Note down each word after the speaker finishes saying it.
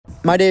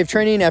My day of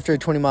training after a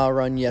 20-mile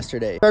run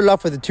yesterday. Started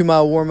off with a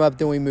 2-mile warm-up,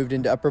 then we moved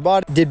into upper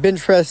body. Did bench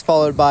press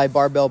followed by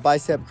barbell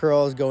bicep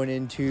curls going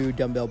into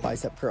dumbbell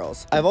bicep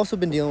curls. I've also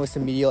been dealing with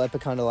some medial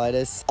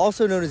epicondylitis,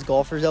 also known as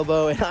golfer's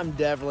elbow, and I'm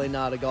definitely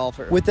not a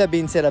golfer. With that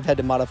being said, I've had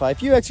to modify a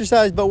few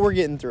exercises, but we're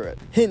getting through it.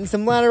 Hitting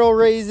some lateral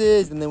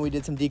raises, and then we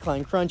did some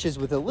decline crunches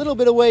with a little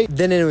bit of weight.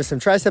 Then it was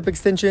some tricep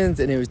extensions,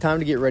 and it was time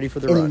to get ready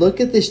for the run. And look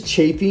at this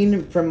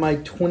chafing from my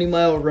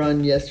 20-mile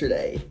run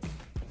yesterday.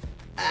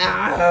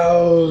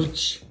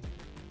 Ouch.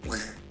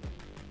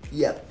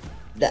 Yep,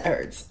 that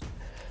hurts.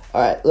 All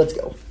right, let's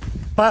go.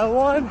 Mile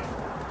 1,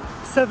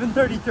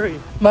 7:33.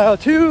 Mile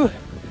 2,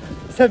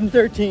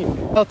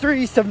 7:13. Mile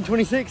 3,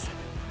 7:26.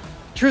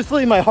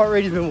 Truthfully, my heart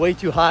rate has been way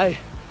too high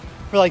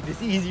for like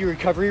this easy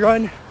recovery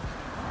run.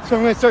 So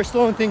I'm gonna start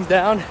slowing things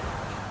down.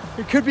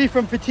 It could be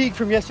from fatigue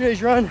from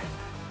yesterday's run,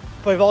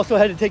 but I've also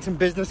had to take some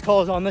business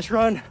calls on this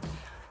run.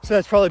 So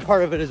that's probably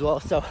part of it as well.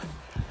 So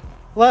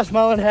last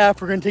mile and a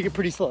half, we're gonna take it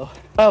pretty slow.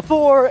 Mile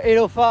 4,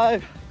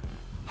 8:05.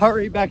 Heart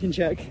rate back in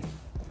check.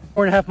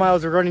 4.5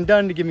 miles of running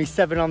done to give me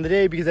 7 on the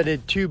day because I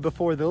did 2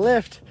 before the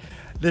lift.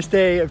 This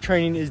day of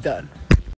training is done.